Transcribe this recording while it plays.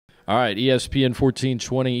All right, ESPN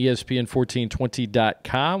 1420,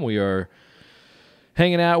 ESPN1420.com. We are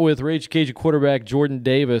hanging out with Ragin Cajun quarterback Jordan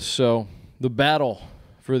Davis. So the battle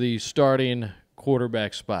for the starting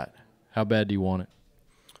quarterback spot. How bad do you want it?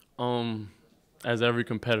 As every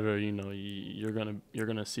competitor, you know, you're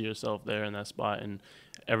gonna see yourself there in that spot, and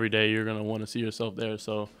every day you're gonna want to see yourself there.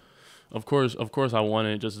 So, of course, I want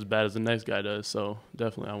it just as bad as the next guy does. So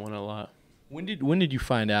definitely, I want it a lot. When did you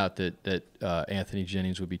find out that Anthony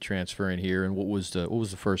Jennings would be transferring here, and what was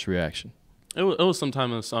the first reaction? It was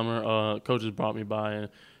sometime in the summer. Coaches brought me by, and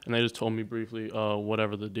they just told me briefly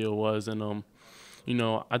whatever the deal was, and you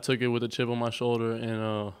know, I took it with a chip on my shoulder,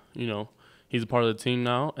 and you know, he's a part of the team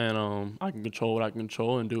now, and I can control what I can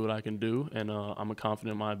control and do what I can do, and I'm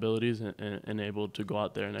confident in my abilities and able to go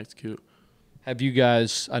out there and execute. Have you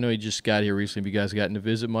guys? I know he just got here recently. Have you guys gotten to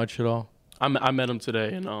visit much at all? I met him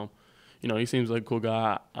today, and you know, he seems like a cool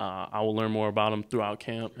guy. I will learn more about him throughout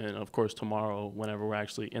camp, and of course tomorrow, whenever we're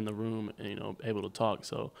actually in the room and, you know, able to talk.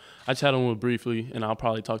 So I chatted with him briefly, and I'll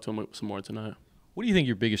probably talk to him some more tonight. What do you think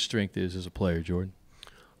your biggest strength is as a player, Jordan?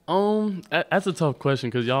 That's a tough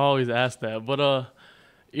question because y'all always ask that. But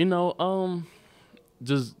you know,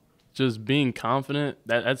 just being confident.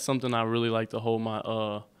 That's something I really like to hold my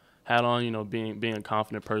hat on. You know, being a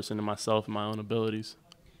confident person in myself and my own abilities.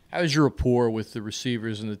 How's your rapport with the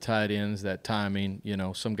receivers and the tight ends, that timing? You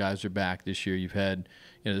know, some guys are back this year. You've had,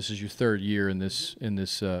 you know, this is your third year in this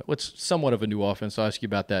what's somewhat of a new offense. I'll ask you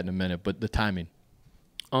about that in a minute, but the timing.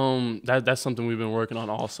 That's something we've been working on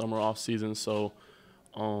all summer, off season. So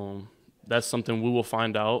that's something we will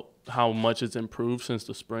find out how much it's improved since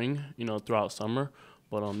the spring, you know, throughout summer.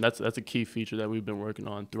 But that's a key feature that we've been working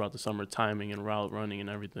on throughout the summer, timing and route running and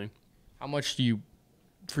everything. How much do you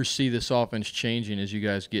foresee this offense changing as you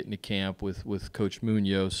guys get into camp with Coach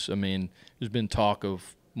Munoz? I mean, there's been talk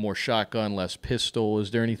of more shotgun, less pistol.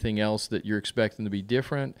 Is there anything else that you're expecting to be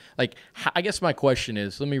different? Like, I guess my question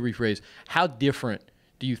is, let me rephrase, how different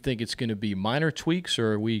do you think it's going to be? Minor tweaks,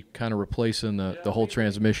 or are we kind of replacing the whole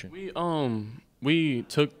transmission? We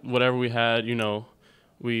took whatever we had, you know,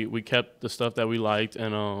 we kept the stuff that we liked,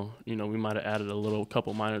 and you know, we might have added a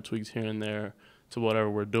couple minor tweaks here and there to whatever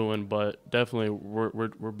we're doing, but definitely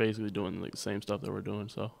we're basically doing like the same stuff that we're doing.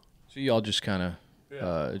 So y'all just kind of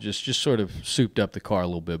just sort of souped up the car a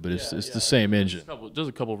little bit, but it's the same engine. Just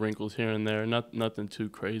a couple wrinkles here and there, nothing too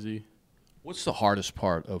crazy. What's the hardest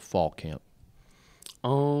part of fall camp?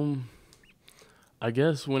 I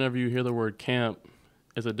guess whenever you hear the word camp,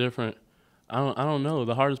 it's a different. I don't know.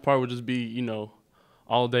 The hardest part would just be, you know,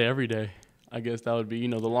 all day, every day. I guess that would be, you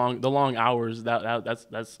know, the long hours.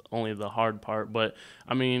 That's only the hard part. But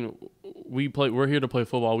I mean, we're here to play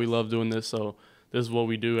football. We love doing this, so this is what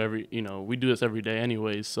we do we do this every day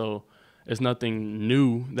anyways. So it's nothing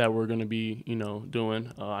new that we're gonna be, you know,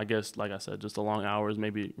 doing. I guess, like I said, just the long hours,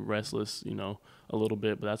 maybe restless, you know, a little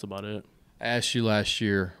bit, but that's about it. I asked you last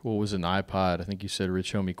year what was an iPod. I think you said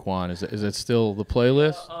Rich Homie Quan. Is that still the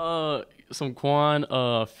playlist? Some Quan,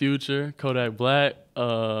 Future, Kodak Black.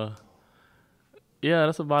 Yeah,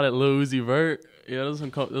 that's about it. Lil Uzi Vert. Yeah, there's a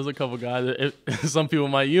couple guys. Some people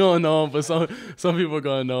you don't know them, but some people are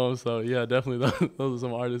gonna know them. So yeah, definitely those are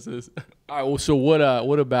some artists. All right. Well, so what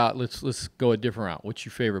about let's go a different route. What's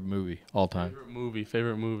your favorite movie all time? Favorite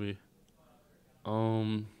movie.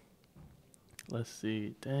 Let's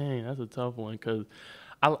see. Dang, that's a tough one because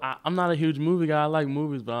I'm not a huge movie guy. I like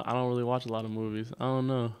movies, but I don't really watch a lot of movies. I don't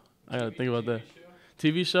know. I gotta think about that.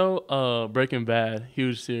 TV show, Breaking Bad,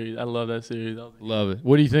 huge series. I love that series. Love it.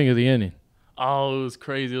 What do you think of the ending? Oh, it was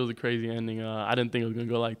crazy. It was a crazy ending. I didn't think it was gonna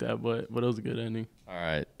go like that, but it was a good ending. All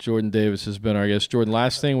right, Jordan Davis has been our guest. Jordan,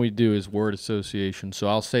 last thing we do is word association. So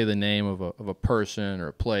I'll say the name of a person or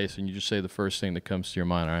a place, and you just say the first thing that comes to your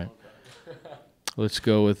mind. All right. Okay. Let's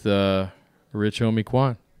go with Rich Homie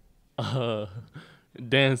Quan.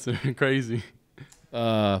 Dancer, crazy.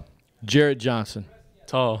 Jarrett Johnson.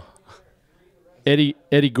 Tall. Eddie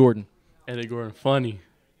Gordon. Eddie Gordon, funny.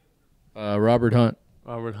 Robert Hunt.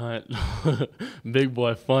 Robert Hunt, big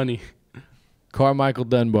boy, funny. Carmichael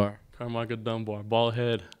Dunbar. Carmichael Dunbar, bald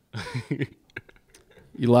head.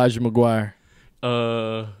 Elijah McGuire.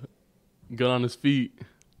 Good on his feet.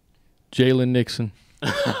 Jalen Nixon.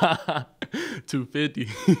 250.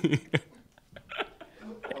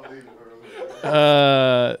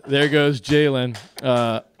 There goes Jalen.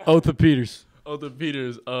 Otha Peters. Otha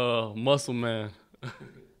Peters, muscle man.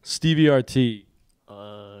 Stevie RT.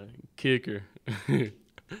 Kicker.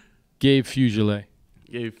 Gabe Fugile.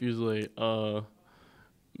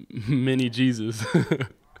 Mini Jesus.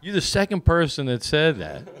 You're the second person that said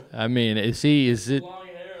that. I mean, is it? Long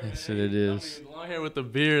hair, yes, it is. I mean, Long hair with the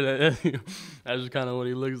beard. That's just kind of what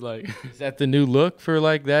he looks like. Is that the new look for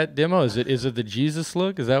like that demo? Is it the Jesus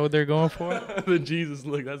look? Is that what they're going for? The Jesus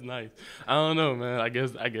look. That's nice. I don't know, man. I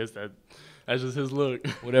guess that's just his look.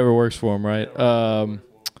 Whatever works for him, right?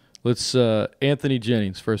 Let's Anthony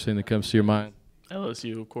Jennings. First thing that comes to your mind.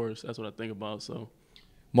 LSU, of course. That's what I think about. So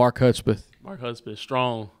Mark Hudspeth. Mark Hudspeth,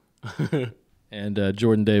 strong. And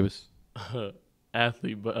Jordan Davis.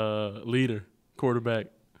 Athlete, but leader, quarterback.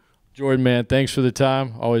 Jordan, man, thanks for the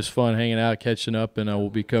time. Always fun hanging out, catching up, and we'll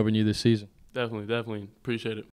be covering you this season. Definitely. Appreciate it.